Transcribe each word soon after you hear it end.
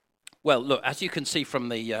Well, look, as you can see from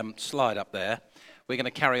the slide up there, we're going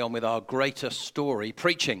to carry on with our greater story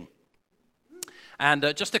preaching. And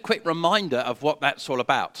just a quick reminder of what that's all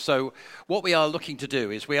about. So what we are looking to do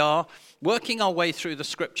is we are working our way through the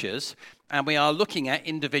scriptures, and we are looking at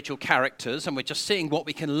individual characters, and we're just seeing what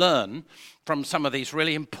we can learn from some of these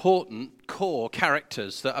really important core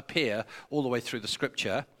characters that appear all the way through the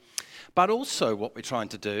scripture. But also what we're trying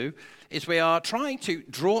to do is we are trying to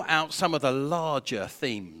draw out some of the larger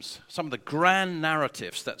themes, some of the grand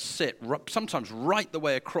narratives that sit sometimes right the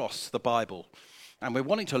way across the Bible. And we're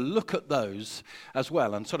wanting to look at those as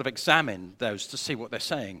well and sort of examine those to see what they're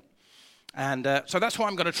saying. And so that's what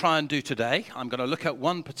I'm going to try and do today. I'm going to look at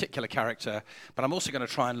one particular character, but I'm also going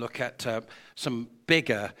to try and look at some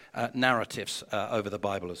bigger narratives over the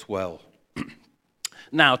Bible as well.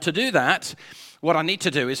 Now, to do that, what I need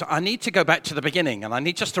to do is I need to go back to the beginning, and I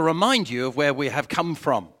need just to remind you of where we have come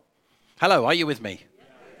from. Hello, are you with me?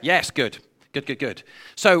 Yes, good. Good.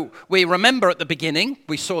 So we remember at the beginning,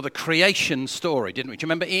 we saw the creation story, didn't we? Do you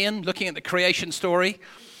remember Ian looking at the creation story?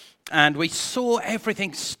 And we saw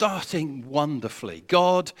everything starting wonderfully.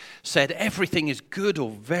 God said everything is good or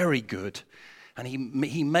very good, and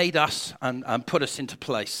he made us and put us into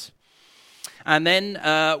place. And then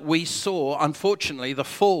we saw, unfortunately, the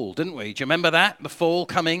fall, didn't we? Do you remember that? The fall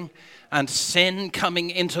coming and sin coming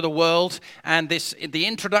into the world, and the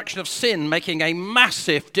introduction of sin making a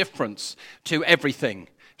massive difference to everything,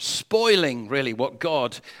 spoiling really what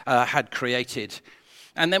God had created.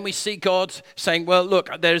 And then we see God saying, well, look,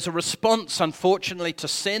 there's a response, unfortunately, to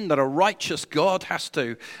sin that a righteous God has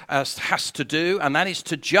to do, and that is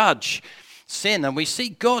to judge sin. And we see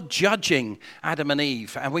God judging Adam and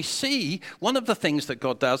Eve. And we see one of the things that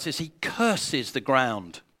God does is he curses the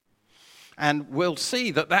ground. And we'll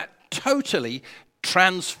see that totally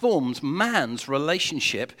transforms man's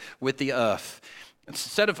relationship with the earth.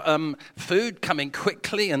 Instead of food coming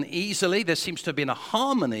quickly and easily, there seems to have been a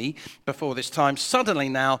harmony before this time. Suddenly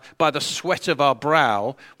now, by the sweat of our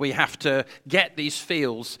brow, we have to get these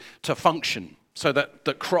fields to function so that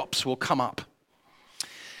the crops will come up.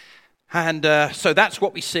 And so that's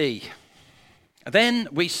what we see. Then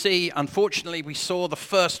we see, unfortunately, we saw the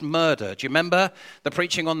first murder. Do you remember the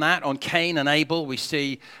preaching on that, on Cain and Abel? We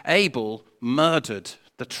see Abel murdered,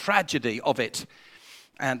 the tragedy of it,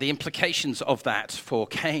 and the implications of that for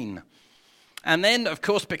Cain. And then, of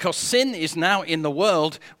course, because sin is now in the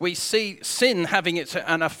world, we see sin having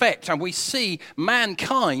an effect, and we see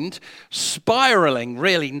mankind spiraling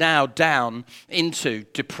really now down into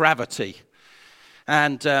depravity.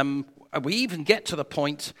 And we even get to the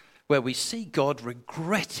point where we see God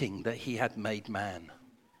regretting that he had made man.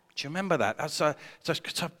 Do you remember that? It's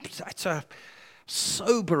a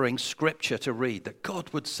sobering scripture to read, that God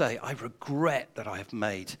would say, I regret that I have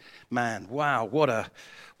made man. Wow, what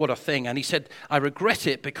a thing. And he said, I regret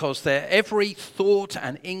it because every thought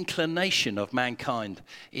and inclination of mankind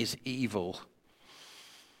is evil.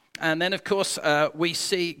 And then, of course, we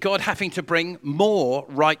see God having to bring more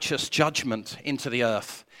righteous judgment into the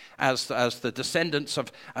earth as the descendants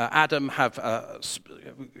of Adam have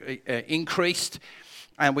increased.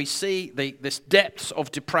 And we see this depths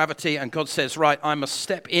of depravity, and God says, right, I must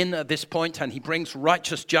step in at this point, and he brings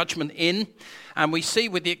righteous judgment in. And we see,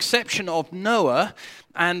 with the exception of Noah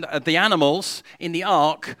and the animals in the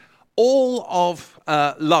ark, all of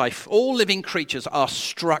life, all living creatures are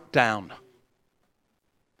struck down.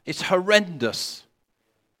 It's horrendous.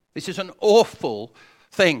 This is an awful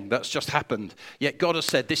thing that's just happened. Yet God has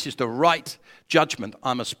said, this is the right judgment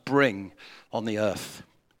I must bring on the earth.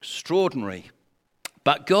 Extraordinary.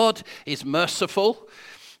 But God is merciful,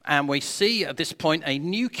 and we see at this point a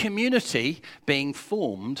new community being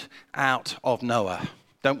formed out of Noah,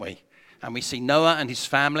 don't we? And we see Noah and his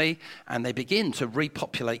family, and they begin to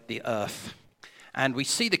repopulate the earth. And we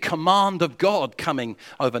see the command of God coming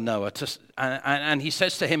over Noah, and he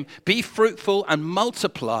says to him, be fruitful and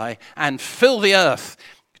multiply and fill the earth,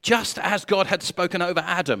 just as God had spoken over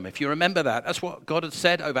Adam. If you remember that, that's what God had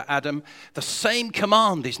said over Adam. The same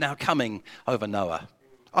command is now coming over Noah.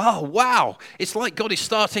 Oh, wow. It's like God is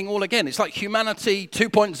starting all again. It's like humanity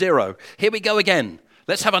 2.0. Here we go again.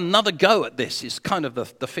 Let's have another go at this, is kind of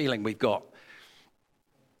the feeling we've got.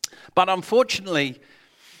 But unfortunately,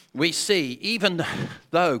 we see, even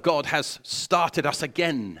though God has started us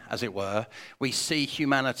again, as it were, we see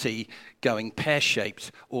humanity going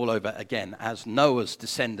pear-shaped all over again as Noah's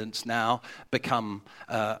descendants now become,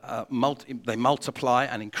 they multiply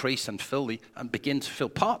and increase and begin to fill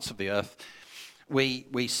parts of the earth.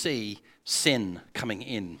 We see sin coming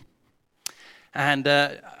in. And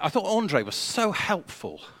I thought Andre was so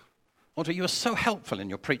helpful. Andre, you were so helpful in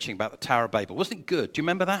your preaching about the Tower of Babel. Wasn't it good? Do you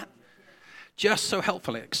remember that? just so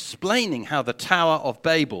helpful in explaining how the Tower of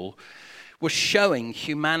Babel was showing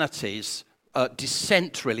humanity's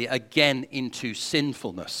descent, really, again into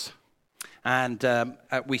sinfulness. And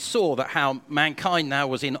we saw that how mankind now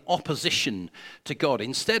was in opposition to God.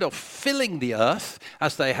 Instead of filling the earth,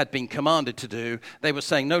 as they had been commanded to do, they were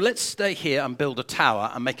saying, no, let's stay here and build a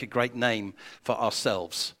tower and make a great name for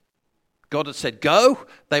ourselves. God had said, go.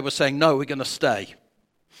 They were saying, no, we're going to stay.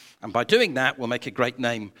 And by doing that, we'll make a great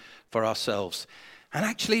name for ourselves. And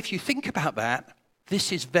actually, if you think about that,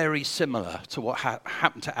 this is very similar to what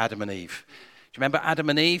happened to Adam and Eve. Do you remember Adam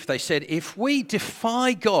and Eve? They said, if we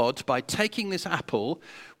defy God by taking this apple,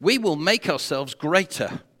 we will make ourselves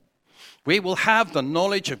greater. We will have the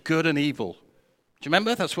knowledge of good and evil. Do you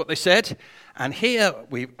remember? That's what they said. And here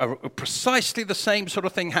we are precisely the same sort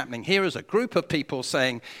of thing happening. Here is a group of people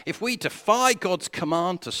saying, if we defy God's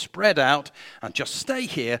command to spread out and just stay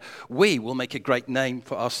here, we will make a great name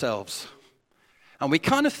for ourselves. And we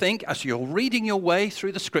kind of think, as you're reading your way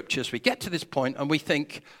through the scriptures, we get to this point and we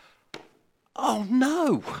think, oh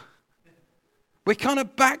no, we're kind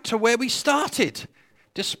of back to where we started.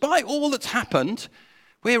 Despite all that's happened,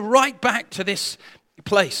 we're right back to this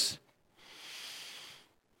place.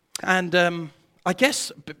 And I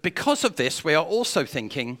guess because of this, we are also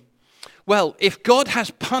thinking, well, if God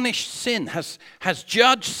has punished sin, has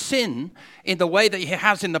judged sin in the way that he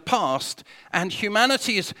has in the past, and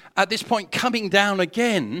humanity is at this point coming down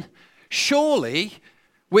again, surely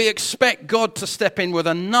we expect God to step in with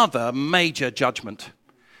another major judgment.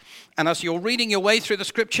 And as you're reading your way through the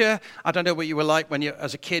scripture, I don't know what you were like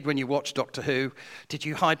as a kid when you watched Doctor Who. Did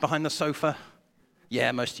you hide behind the sofa?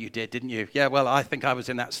 Yeah, most of you did, didn't you? Yeah, well, I think I was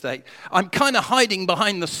in that state. I'm kind of hiding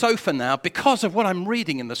behind the sofa now because of what I'm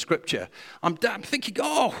reading in the scripture. I'm thinking,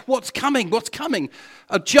 oh, what's coming? What's coming?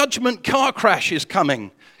 A judgment car crash is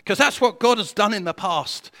coming, because that's what God has done in the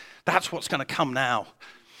past. That's what's going to come now.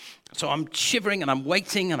 So I'm shivering and I'm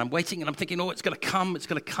waiting and I'm thinking, oh, it's going to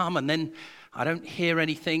come, and then I don't hear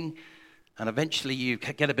anything. And eventually you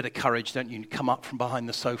get a bit of courage, don't you? You come up from behind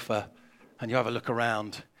the sofa and you have a look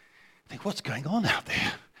around. Think, what's going on out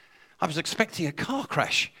there? I was expecting a car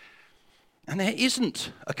crash, and there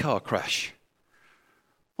isn't a car crash.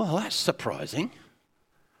 Well, that's surprising.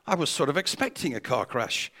 I was sort of expecting a car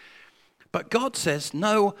crash. But God says,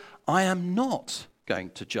 no, I am not going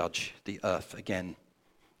to judge the earth again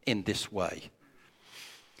in this way.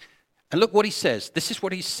 And look what he says. This is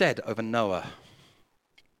what he said over Noah.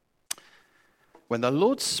 When the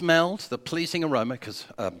Lord smelled the pleasing aroma, because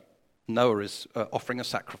Noah is offering a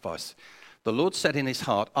sacrifice, the Lord said in his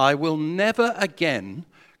heart, I will never again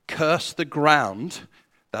curse the ground.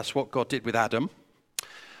 That's what God did with Adam.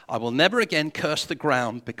 I will never again curse the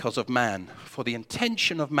ground because of man, for the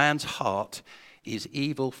intention of man's heart is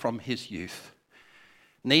evil from his youth.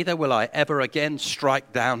 Neither will I ever again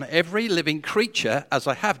strike down every living creature as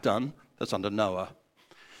I have done that's under Noah.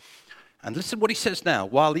 And listen what he says now.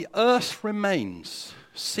 While the earth remains,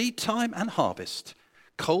 seed time and harvest,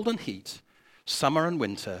 cold and heat, summer and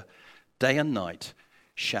winter, day and night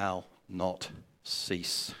shall not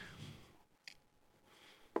cease.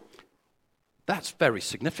 That's very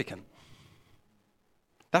significant.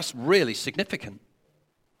 That's really significant.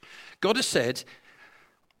 God has said,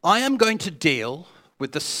 I am going to deal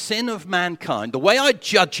with the sin of mankind. The way I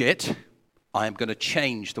judge it, I am going to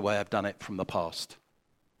change the way I've done it from the past.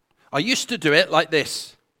 I used to do it like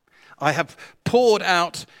this. I have poured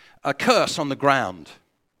out a curse on the ground.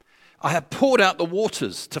 I have poured out the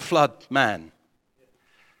waters to flood man.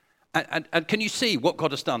 And can you see what God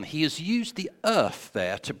has done? He has used the earth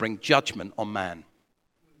there to bring judgment on man.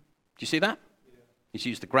 Do you see that? He's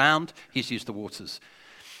used the ground, he's used the waters.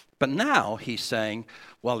 But now he's saying,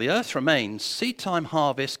 while the earth remains, seed time,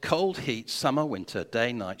 harvest, cold, heat, summer, winter,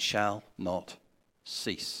 day, night shall not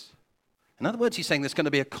cease. In other words, he's saying there's going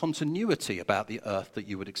to be a continuity about the earth that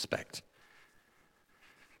you would expect.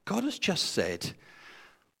 God has just said,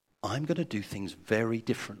 I'm going to do things very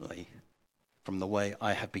differently from the way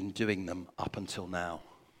I have been doing them up until now.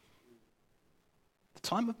 The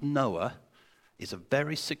time of Noah is a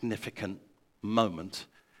very significant moment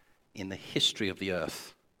in the history of the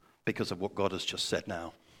earth because of what God has just said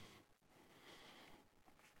now.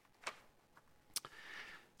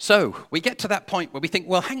 So we get to that point where we think,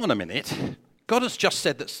 well, hang on a minute. God has just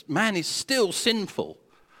said that man is still sinful.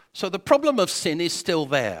 So the problem of sin is still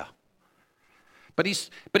there. But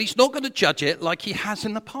he's not going to judge it like he has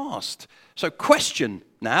in the past. So question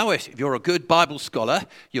now, if you're a good Bible scholar,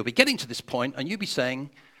 you'll be getting to this point and you'll be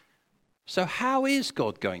saying, so how is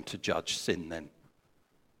God going to judge sin then?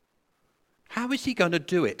 How is he going to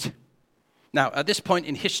do it? Now, at this point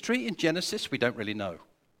in history, in Genesis, we don't really know.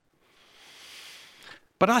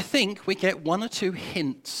 But I think we get one or two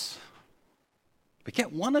hints. We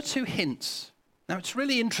get one or two hints. Now, it's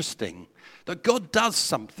really interesting that God does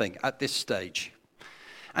something at this stage.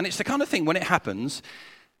 And it's the kind of thing, when it happens,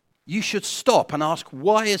 you should stop and ask,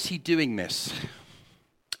 why is he doing this?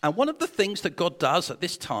 And one of the things that God does at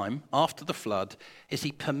this time, after the flood, is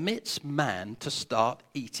he permits man to start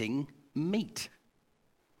eating meat.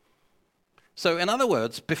 So in other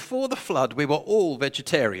words, before the flood, we were all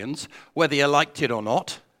vegetarians, whether you liked it or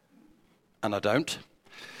not, and I don't.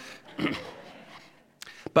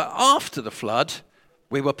 But after the flood,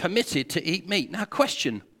 we were permitted to eat meat. Now,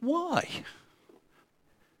 question, why?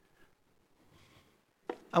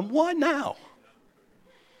 And why now?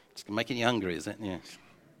 It's making you hungry, isn't it? Yes.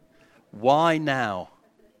 Why now?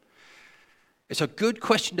 It's a good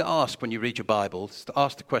question to ask when you read your Bible, is to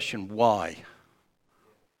ask the question, why?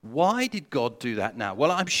 Why did God do that now? Well,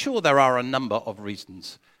 I'm sure there are a number of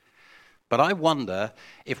reasons. But I wonder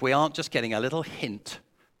if we aren't just getting a little hint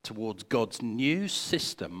towards God's new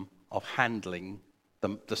system of handling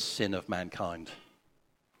the sin of mankind.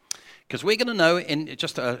 Because we're going to know in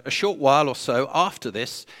just a short while or so after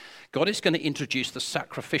this, God is going to introduce the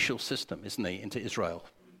sacrificial system, isn't he, into Israel.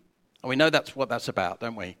 And we know that's what that's about,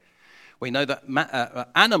 don't we? We know that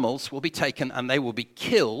animals will be taken and they will be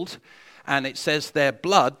killed, and it says their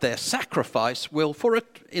blood, their sacrifice, will,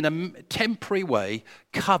 in a temporary way,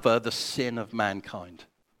 cover the sin of mankind.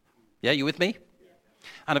 Yeah, you with me?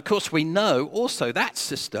 And of course, we know also that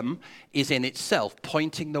system is in itself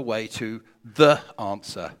pointing the way to the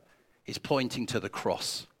answer. It's pointing to the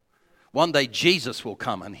cross. One day Jesus will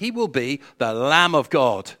come and he will be the Lamb of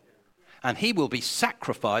God. And he will be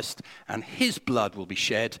sacrificed and his blood will be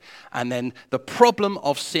shed. And then the problem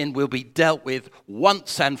of sin will be dealt with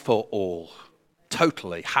once and for all.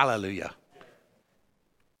 Totally. Hallelujah.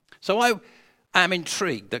 So I am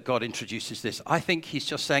intrigued that God introduces this. I think he's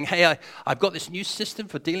just saying, hey, I've got this new system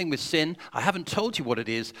for dealing with sin. I haven't told you what it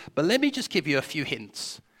is, but let me just give you a few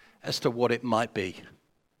hints as to what it might be.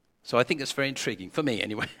 So I think it's very intriguing, for me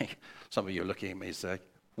anyway. Some of you are looking at me and say,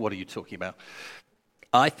 what are you talking about?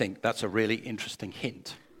 I think that's a really interesting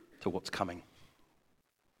hint to what's coming.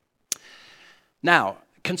 Now,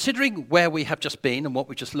 considering where we have just been and what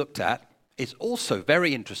we just looked at, it's also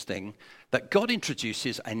very interesting that God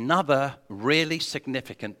introduces another really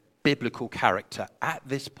significant biblical character at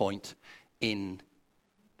this point in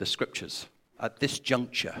the scriptures, at this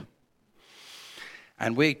juncture.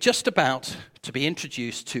 And we're just about to be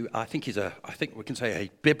introduced to, I think we can say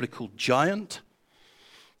a biblical giant.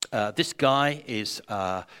 This guy is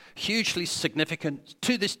hugely significant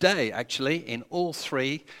to this day, actually, in all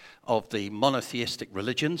three of the monotheistic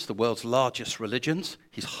religions, the world's largest religions.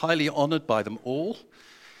 He's highly honored by them all.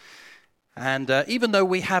 And even though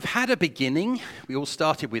we have had a beginning, we all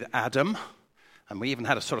started with Adam, and we even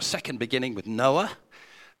had a sort of second beginning with Noah,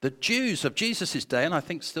 the Jews of Jesus' day, and I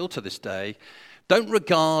think still to this day, don't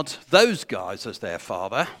regard those guys as their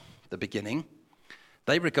father, the beginning.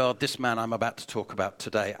 They regard this man I'm about to talk about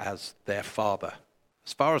today as their father.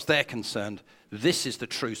 As far as they're concerned, this is the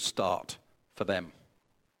true start for them.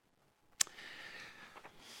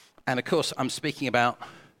 And of course, I'm speaking about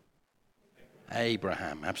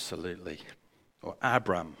Abraham, absolutely. Or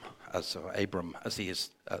Abram, as he is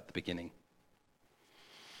at the beginning.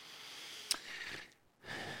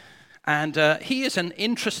 And he is an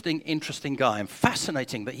interesting guy, and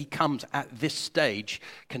fascinating that he comes at this stage,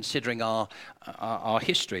 considering our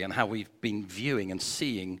history and how we've been viewing and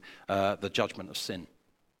seeing the judgment of sin.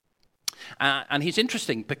 And he's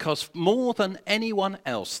interesting because more than anyone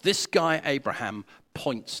else, this guy Abraham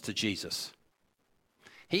points to Jesus.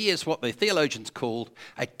 He is what the theologians call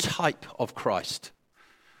a type of Christ,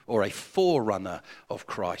 or a forerunner of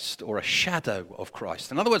Christ, or a shadow of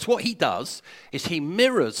Christ. In other words, what he does is he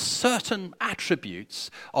mirrors certain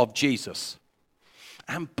attributes of Jesus.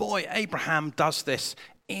 And boy, Abraham does this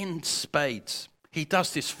in spades. He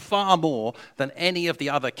does this far more than any of the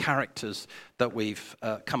other characters that we've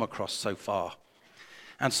come across so far.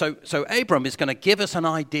 And so Abram is going to give us an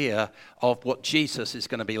idea of what Jesus is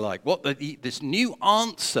going to be like, what this new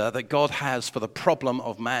answer that God has for the problem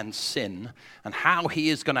of man's sin, and how he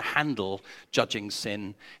is going to handle judging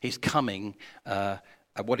sin. He's coming at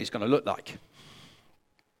what he's going to look like.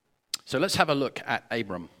 So let's have a look at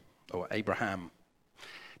Abram, or Abraham.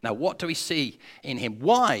 Now, what do we see in him?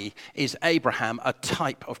 Why is Abraham a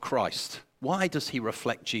type of Christ? Why does he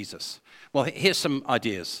reflect Jesus? Well, here's some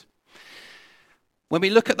ideas. When we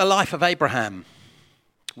look at the life of Abraham,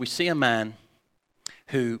 we see a man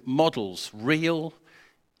who models real,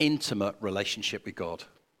 intimate relationship with God.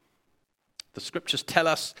 The scriptures tell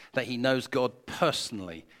us that he knows God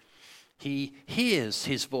personally, He hears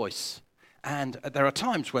his voice. And there are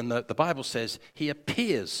times when the Bible says he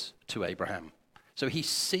appears to Abraham. So he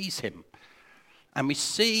sees him. And we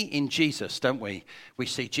see in Jesus, don't we? We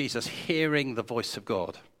see Jesus hearing the voice of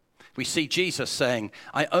God. We see Jesus saying,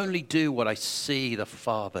 I only do what I see the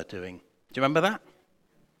Father doing. Do you remember that?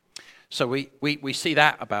 So we see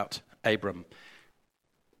that about Abram.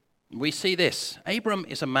 We see this. Abram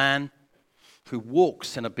is a man who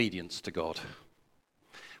walks in obedience to God.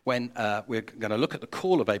 When we're going to look at the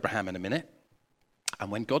call of Abraham in a minute.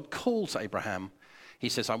 And when God calls Abraham, he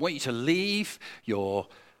says, I want you to leave your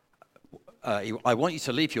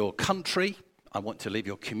country, I want you to leave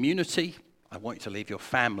your community, I want you to leave your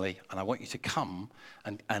family, and I want you to come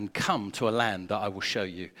and come to a land that I will show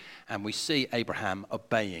you. And we see Abraham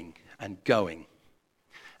obeying and going.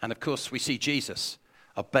 And of course, we see Jesus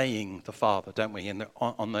obeying the Father, don't we, in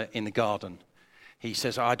the garden. He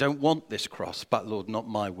says, I don't want this cross, but Lord, not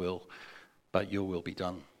my will, but your will be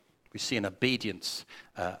done. We see an obedience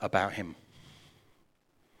about him.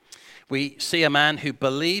 We see a man who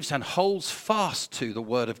believes and holds fast to the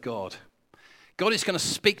word of God. God is going to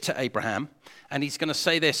speak to Abraham, and he's going to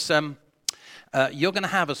say this, you're going to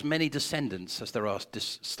have as many descendants as there are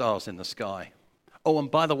stars in the sky. Oh,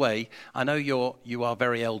 and by the way, I know you are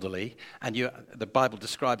very elderly, and the Bible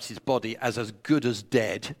describes his body as good as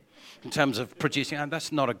dead in terms of producing. And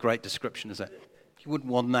that's not a great description, is it? You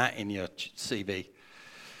wouldn't want that in your CV.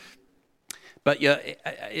 But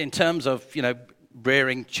in terms of,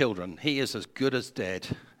 rearing children, he is as good as dead,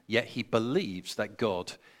 yet he believes that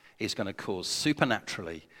God is going to cause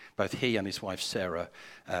supernaturally both he and his wife Sarah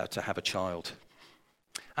to have a child.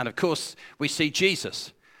 And of course, we see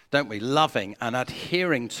Jesus, don't we, loving and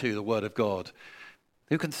adhering to the word of God.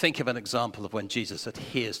 Who can think of an example of when Jesus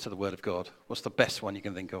adheres to the word of God? What's the best one you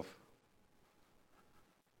can think of?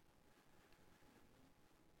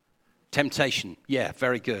 Temptation. Yeah,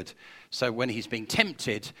 very good. So when he's being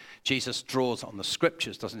tempted, Jesus draws on the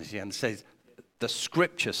scriptures, doesn't he? And says, the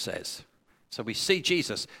scripture says. So we see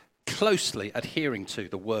Jesus closely adhering to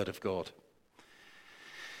the word of God.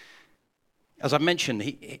 As I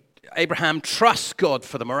mentioned, Abraham trusts God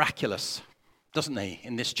for the miraculous, doesn't he,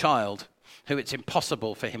 in this child who it's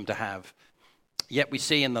impossible for him to have. Yet we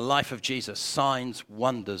see in the life of Jesus signs,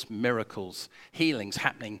 wonders, miracles, healings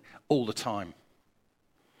happening all the time.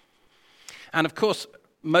 And of course,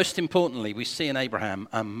 most importantly, we see in Abraham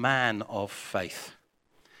a man of faith.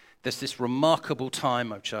 There's this remarkable time,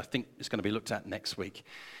 which I think is going to be looked at next week,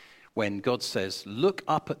 when God says, look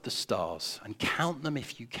up at the stars and count them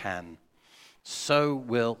if you can.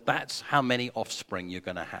 That's how many offspring you're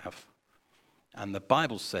going to have. And the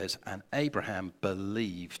Bible says, and Abraham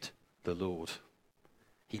believed the Lord.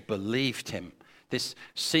 He believed him, this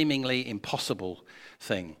seemingly impossible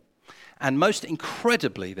thing. And most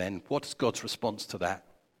incredibly then, what's God's response to that?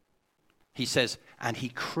 He says, and he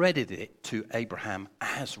credited it to Abraham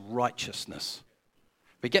as righteousness.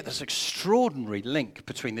 We get this extraordinary link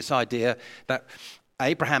between this idea that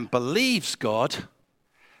Abraham believes God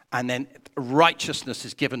and then righteousness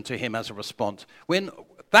is given to him as a response.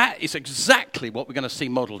 That is exactly what we're going to see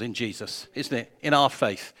modeled in Jesus, isn't it? In our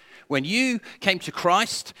faith. When you came to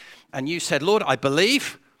Christ and you said, Lord, I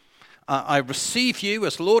believe, I receive you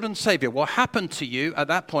as Lord and Savior. What happened to you at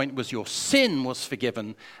that point was your sin was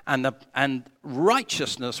forgiven and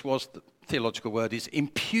righteousness was, the theological word is,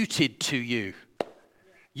 imputed to you.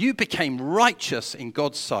 You became righteous in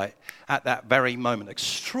God's sight at that very moment.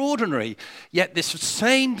 Extraordinary. Yet this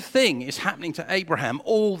same thing is happening to Abraham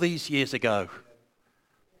all these years ago.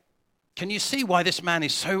 Can you see why this man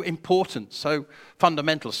is so important, so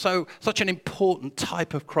fundamental, such an important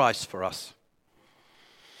type of Christ for us?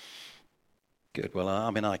 Good. Well,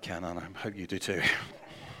 I can, and I hope you do too.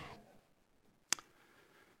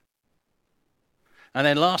 And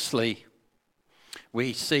then lastly,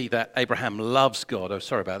 we see that Abraham loves God. Oh,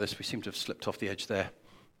 sorry about this. We seem to have slipped off the edge there.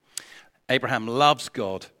 Abraham loves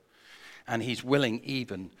God, and he's willing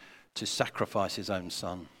even to sacrifice his own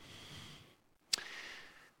son.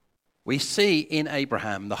 We see in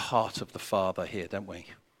Abraham the heart of the Father here, don't we?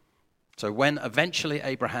 So when eventually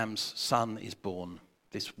Abraham's son is born,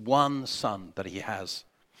 this one son that he has,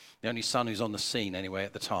 the only son who's on the scene anyway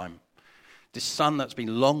at the time, this son that's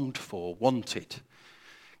been longed for, wanted,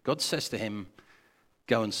 God says to him,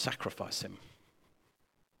 go and sacrifice him.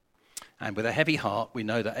 And with a heavy heart, we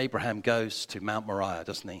know that Abraham goes to Mount Moriah,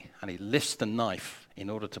 doesn't he? And he lifts the knife in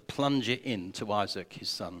order to plunge it into Isaac, his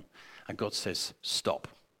son. And God says, stop.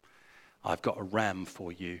 I've got a ram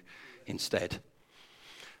for you instead.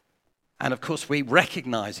 And of course, we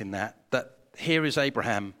recognize in that here is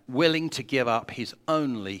Abraham willing to give up his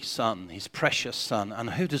only son, his precious son.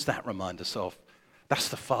 And who does that remind us of? That's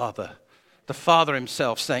the Father. The Father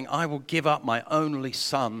himself saying, I will give up my only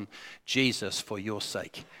son, Jesus, for your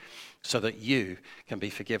sake, so that you can be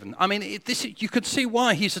forgiven. I mean, you could see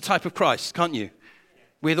why he's the type of Christ, can't you?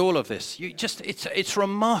 With all of this. It's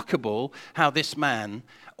remarkable how this man,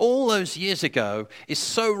 all those years ago, is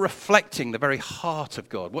so reflecting the very heart of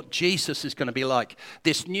God, what Jesus is going to be like,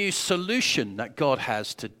 this new solution that God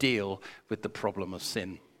has to deal with the problem of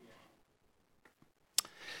sin.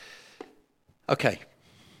 Okay,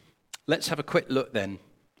 let's have a quick look then.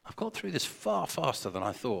 I've got through this far faster than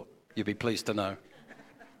I thought, you'd be pleased to know.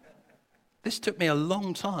 This took me a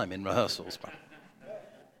long time in rehearsals.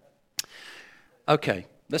 Okay,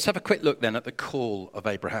 let's have a quick look then at the call of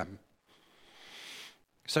Abraham.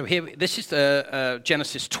 So here, this is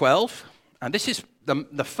Genesis 12, and this is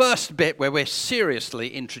the first bit where we're seriously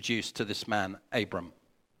introduced to this man, Abram.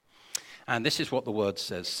 And this is what the word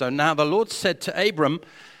says. So now the Lord said to Abram,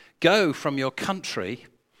 go from your country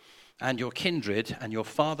and your kindred and your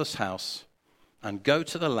father's house, and go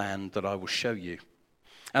to the land that I will show you.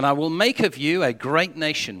 And I will make of you a great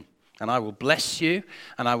nation, and I will bless you,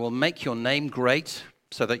 and I will make your name great,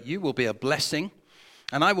 so that you will be a blessing.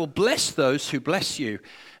 And I will bless those who bless you,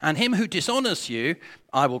 and him who dishonors you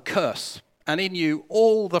I will curse. And in you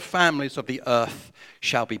all the families of the earth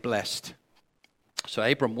shall be blessed. So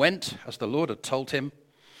Abram went as the Lord had told him,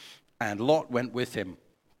 and Lot went with him.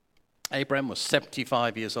 Abram was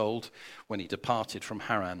 75 years old when he departed from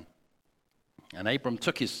Haran. And Abram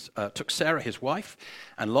took Sarah his wife,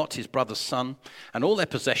 and Lot his brother's son, and all their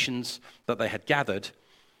possessions that they had gathered,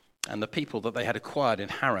 and the people that they had acquired in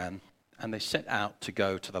Haran, and they set out to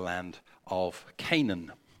go to the land of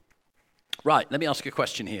Canaan. Right, let me ask you a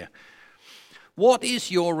question here. What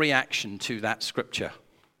is your reaction to that scripture?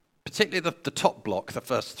 Particularly the top block, the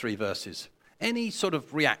first 3 verses. Any sort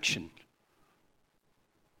of reaction?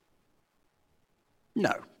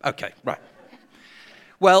 No. Okay, right.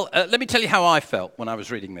 Well, let me tell you how I felt when I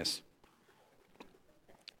was reading this.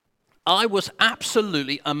 I was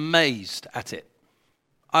absolutely amazed at it.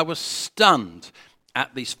 I was stunned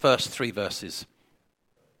at these first 3 verses.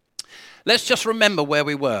 Let's just remember where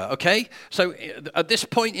we were, okay? So at this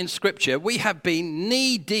point in Scripture, we have been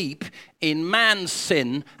knee-deep in man's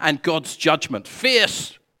sin and God's judgment.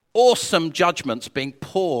 Fierce, awesome judgments being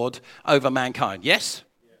poured over mankind. Yes?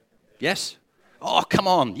 Yes? Oh, come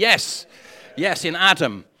on. Yes. Yes, in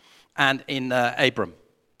Adam and in Abram.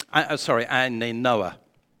 And in Noah.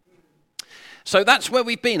 So that's where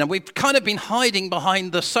we've been, and we've kind of been hiding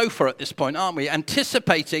behind the sofa at this point, aren't we?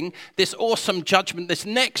 Anticipating this awesome judgment, this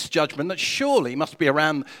next judgment that surely must be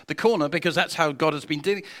around the corner, because that's how God has been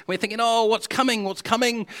dealing. We're thinking, oh, what's coming, what's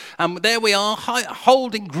coming? And there we are,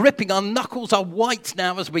 holding, gripping. Our knuckles are white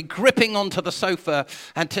now as we're gripping onto the sofa,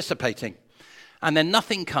 anticipating. And then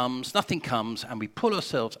nothing comes, and we pull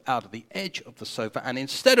ourselves out of the edge of the sofa, and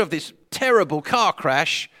instead of this terrible car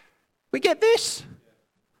crash, we get this.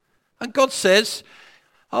 And God says,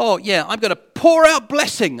 oh yeah, I'm going to pour out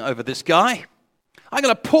blessing over this guy. I'm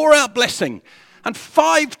going to pour out blessing. And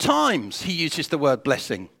 5 times he uses the word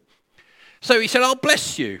blessing. So he said, I'll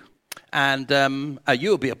bless you. And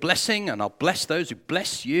you'll be a blessing, and I'll bless those who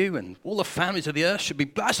bless you, and all the families of the earth should be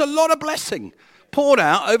blessed. That's a lot of blessing poured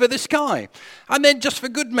out over this guy. And then just for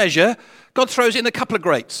good measure, God throws in a couple of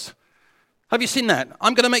greats. Have you seen that?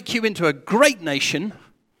 I'm going to make you into a great nation,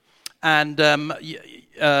 and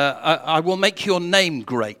I will make your name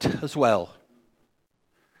great as well.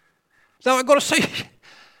 Now, I've got to say,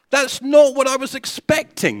 that's not what I was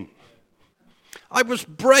expecting. I was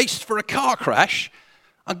braced for a car crash,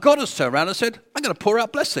 and God has turned around and said, I'm going to pour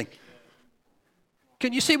out blessing.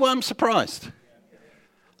 Can you see why I'm surprised?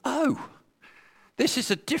 Oh, this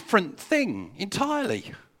is a different thing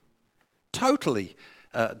entirely. Totally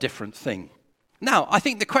different thing. Now, I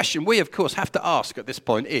think the question we, of course, have to ask at this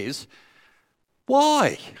point is,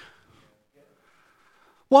 why?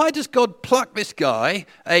 Why does God pluck this guy,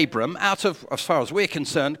 Abram, out of, as far as we're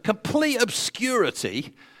concerned, complete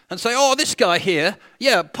obscurity and say, oh, this guy here,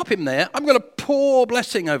 yeah, pop him there. I'm going to pour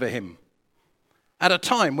blessing over him at a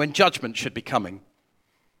time when judgment should be coming?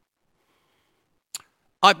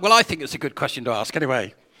 I think it's a good question to ask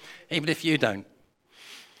anyway, even if you don't.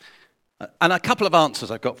 And a couple of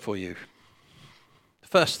answers I've got for you. The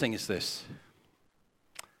first thing is this.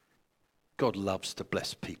 God loves to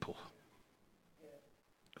bless people.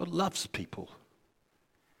 God loves people.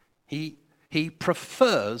 He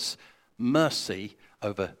prefers mercy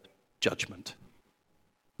over judgment.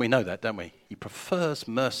 We know that, don't we? He prefers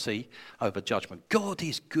mercy over judgment. God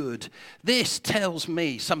is good. This tells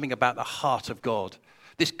me something about the heart of God.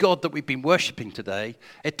 This God that we've been worshipping today,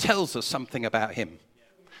 it tells us something about him.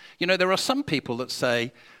 You know, there are some people that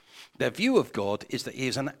say their view of God is that he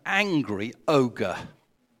is an angry ogre.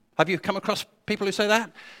 Have you come across people who say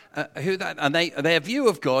that? And their view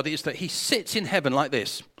of God is that he sits in heaven like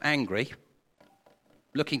this, angry,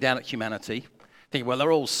 looking down at humanity, thinking, well,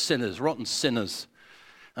 they're all sinners, rotten sinners,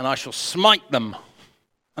 and I shall smite them.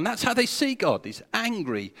 And that's how they see God, this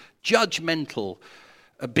angry, judgmental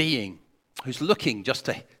being who's looking just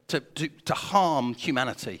to harm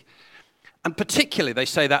humanity. And particularly they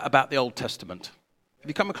say that about the Old Testament. Have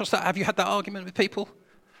you come across that? Have you had that argument with people?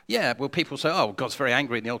 Yeah, well, people say, oh, God's very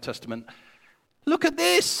angry in the Old Testament. Look at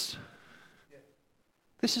this.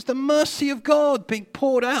 This is the mercy of God being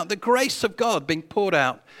poured out, the grace of God being poured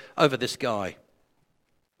out over this guy.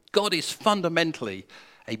 God is fundamentally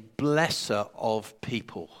a blesser of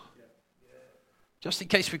people. Just in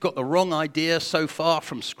case we've got the wrong idea so far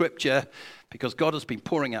from Scripture, because God has been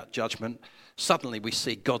pouring out judgment, suddenly we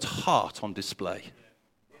see God's heart on display.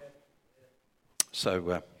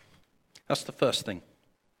 So that's the first thing.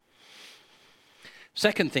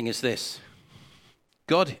 Second thing is this.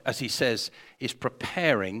 God, as he says, is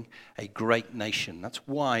preparing a great nation. That's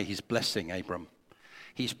why he's blessing Abram.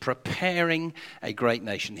 He's preparing a great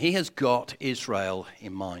nation. He has got Israel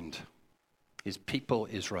in mind. His people,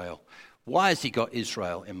 Israel. Why has he got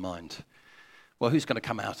Israel in mind? Well, who's going to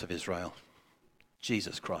come out of Israel?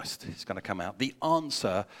 Jesus Christ is going to come out. The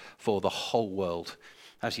answer for the whole world.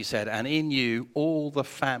 As he said, and in you all the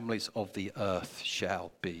families of the earth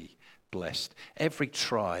shall be blessed. Every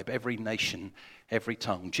tribe, every nation, every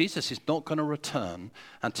tongue. Jesus is not going to return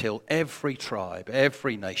until every tribe,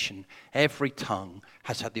 every nation, every tongue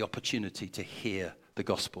has had the opportunity to hear the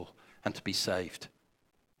gospel and to be saved.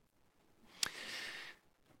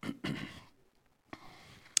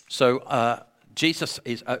 So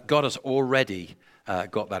God has already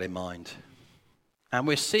got that in mind. And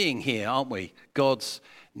we're seeing here, aren't we, God's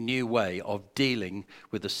new way of dealing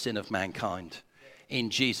with the sin of mankind in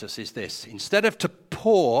Jesus is this. Instead of to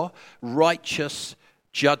pour righteous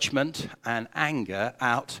judgment and anger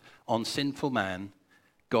out on sinful man,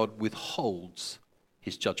 God withholds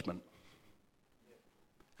his judgment.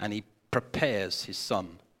 And he prepares his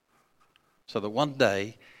son so that one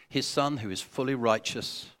day his son, who is fully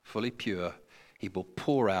righteous, fully pure, he will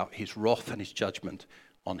pour out his wrath and his judgment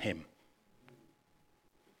on him.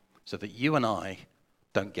 So that you and I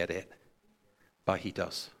don't get it, but he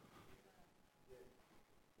does.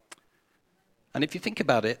 And if you think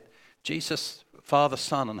about it, Jesus, Father,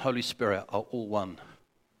 Son, and Holy Spirit are all one.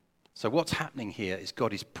 So what's happening here is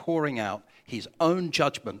God is pouring out his own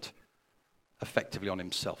judgment effectively on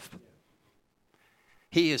himself.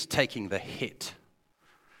 He is taking the hit.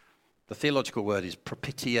 The theological word is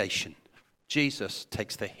propitiation. Jesus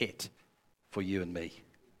takes the hit for you and me.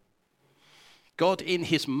 God, in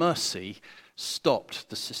his mercy, stopped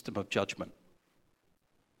the system of judgment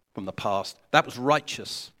from the past. That was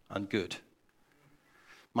righteous and good.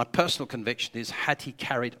 My personal conviction is, had he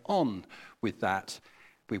carried on with that,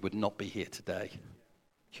 we would not be here today.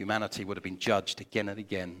 Humanity would have been judged again and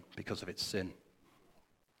again because of its sin.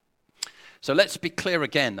 So let's be clear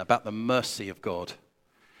again about the mercy of God.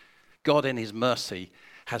 God, in his mercy,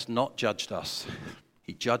 has not judged us.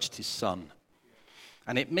 He judged his Son.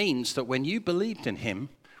 And it means that when you believed in him,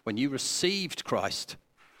 when you received Christ,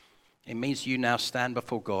 it means you now stand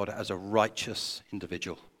before God as a righteous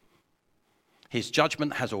individual. His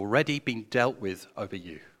judgment has already been dealt with over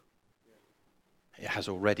you. It has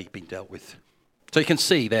already been dealt with. So you can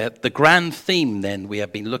see there, the grand theme then we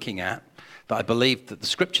have been looking at, that I believe that the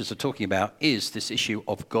scriptures are talking about, is this issue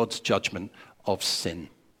of God's judgment of sin.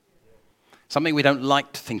 Something we don't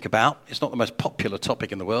like to think about. It's not the most popular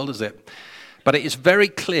topic in the world, is it? But it is very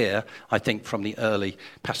clear, I think, from the early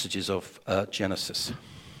passages of Genesis.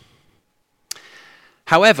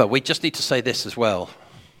 However, we just need to say this as well.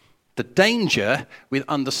 The danger with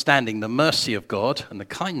understanding the mercy of God and the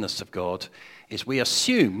kindness of God is we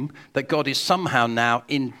assume that God is somehow now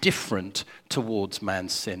indifferent towards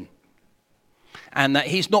man's sin and that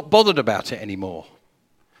he's not bothered about it anymore.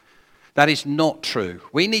 That is not true.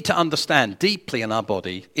 We need to understand deeply in our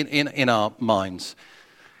body, in our minds,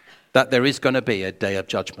 that there is going to be a day of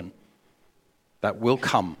judgment that will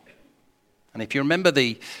come. And if you remember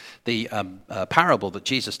the parable that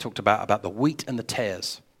Jesus talked about the wheat and the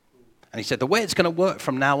tares, and he said the way it's going to work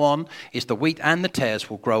from now on is the wheat and the tares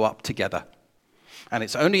will grow up together. And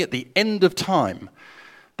it's only at the end of time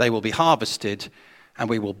they will be harvested and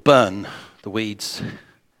we will burn the weeds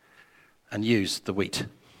and use the wheat.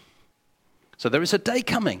 So there is a day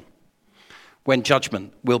coming when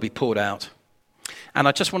judgment will be poured out. And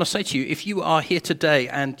I just want to say to you, if you are here today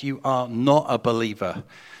and you are not a believer,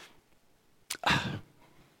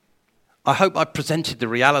 I hope I presented the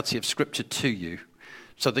reality of Scripture to you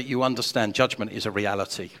so that you understand judgment is a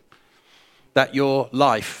reality. That your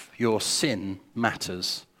life, your sin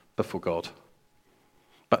matters before God.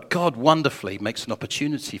 But God wonderfully makes an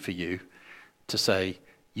opportunity for you to say,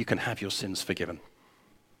 you can have your sins forgiven.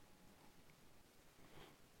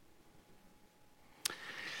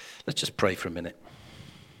 Let's just pray for a minute.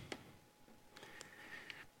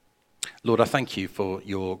 Lord, I thank you for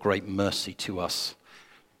your great mercy to us.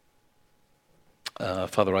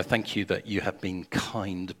 Father, I thank you that you have been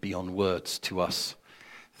kind beyond words to us.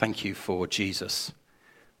 Thank you for Jesus.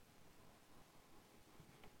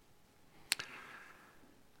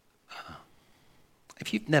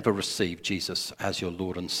 If you've never received Jesus as your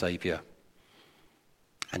Lord and Savior,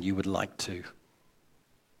 and you would like to,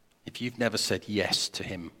 if you've never said yes to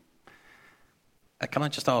him, can I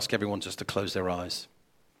just ask everyone just to close their eyes?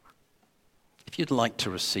 If you'd like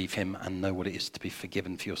to receive him and know what it is to be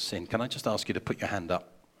forgiven for your sin, can I just ask you to put your hand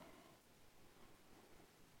up?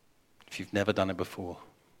 If you've never done it before.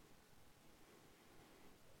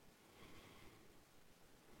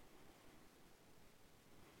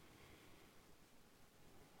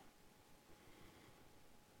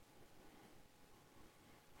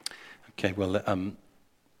 Okay, well,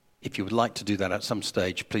 if you would like to do that at some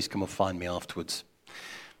stage, please come and find me afterwards.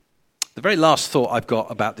 The very last thought I've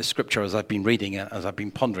got about this scripture as I've been reading it, as I've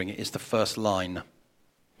been pondering it, is the first line.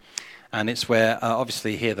 And it's where,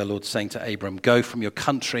 obviously here the Lord's saying to Abram, go from your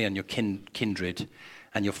country and your kindred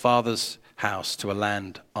and your father's house to a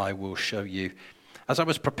land I will show you. As I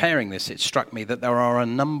was preparing this, it struck me that there are a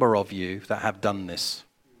number of you that have done this.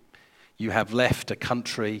 You have left a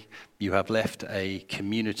country, you have left a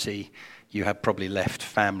community, you have probably left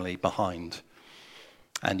family behind.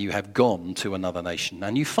 And you have gone to another nation,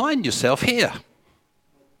 and you find yourself here.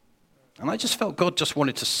 And I just felt God just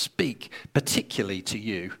wanted to speak particularly to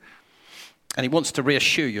you. And he wants to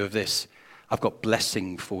reassure you of this. I've got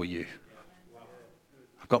blessing for you.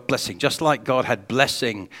 I've got blessing. Just like God had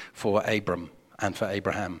blessing for Abram and for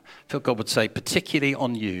Abraham. I feel God would say, particularly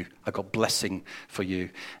on you, I've got blessing for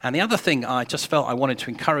you. And the other thing I just felt I wanted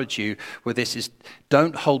to encourage you with this is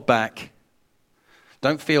don't hold back.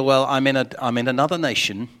 Don't feel, well, I'm in another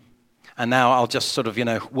nation, and now I'll just sort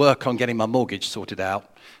of, work on getting my mortgage sorted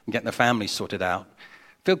out and getting the family sorted out.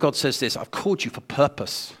 I feel God says this, I've called you for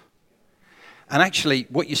purpose. And actually,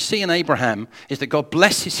 what you see in Abraham is that God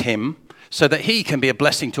blesses him so that he can be a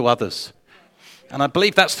blessing to others. And I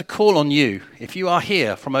believe that's the call on you. If you are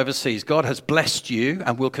here from overseas, God has blessed you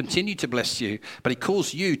and will continue to bless you, but he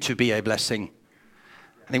calls you to be a blessing.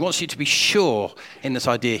 And he wants you to be sure in this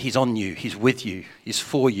idea he's on you, he's with you, he's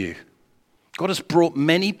for you. God has brought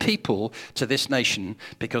many people to this nation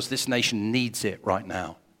because this nation needs it right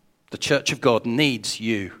now. The church of God needs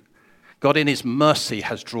you. God in his mercy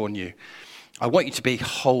has drawn you. I want you to be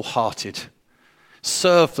wholehearted.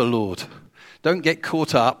 Serve the Lord. Don't get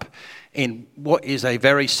caught up in what is a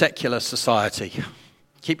very secular society.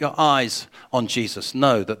 Keep your eyes on Jesus.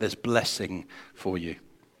 Know that there's blessing for you.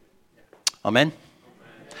 Amen.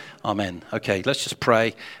 Amen. Okay, let's just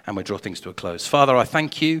pray and we'll draw things to a close. Father, I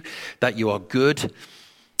thank you that you are good.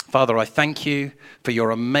 Father, I thank you for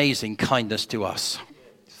your amazing kindness to us.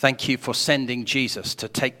 Thank you for sending Jesus to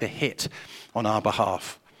take the hit on our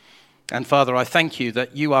behalf. And Father, I thank you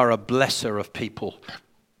that you are a blesser of people.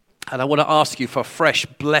 And I want to ask you for fresh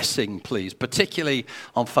blessing, please, particularly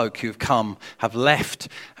on folk who've come, have left,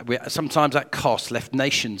 sometimes at cost, left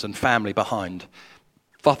nations and family behind.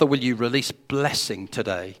 Father, will you release blessing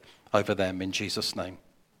today over them in Jesus' name?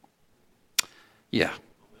 Yeah,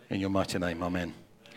 in your mighty name, amen.